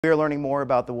We're learning more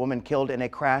about the woman killed in a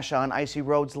crash on icy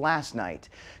roads last night.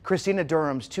 Christina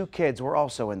Durham's 2 kids were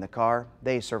also in the car.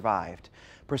 They survived.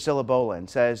 Priscilla Bowlen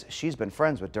says she's been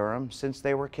friends with Durham since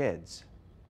they were kids.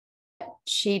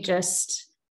 She just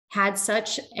had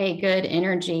such a good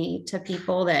energy to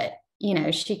people that,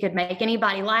 she could make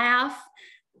anybody laugh.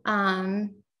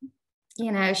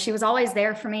 She was always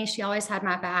there for me. She always had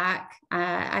my back.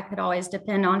 I could always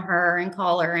depend on her and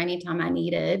call her anytime I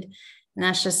needed. And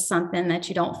that's just something that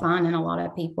you don't find in a lot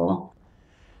of people.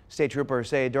 State troopers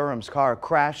say Durham's car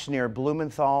crashed near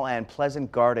Blumenthal and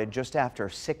Pleasant Garden just after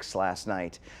 6 last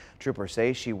night. Troopers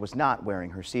say she was not wearing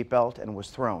her seatbelt and was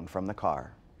thrown from the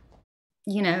car.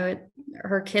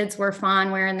 Her kids were fine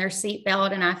wearing their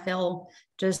seatbelt, and I feel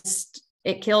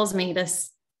it kills me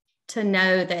to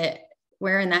know that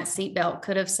wearing that seatbelt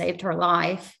could have saved her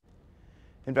life.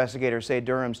 Investigators say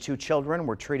Durham's 2 children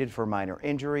were treated for minor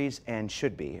injuries and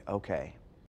should be okay.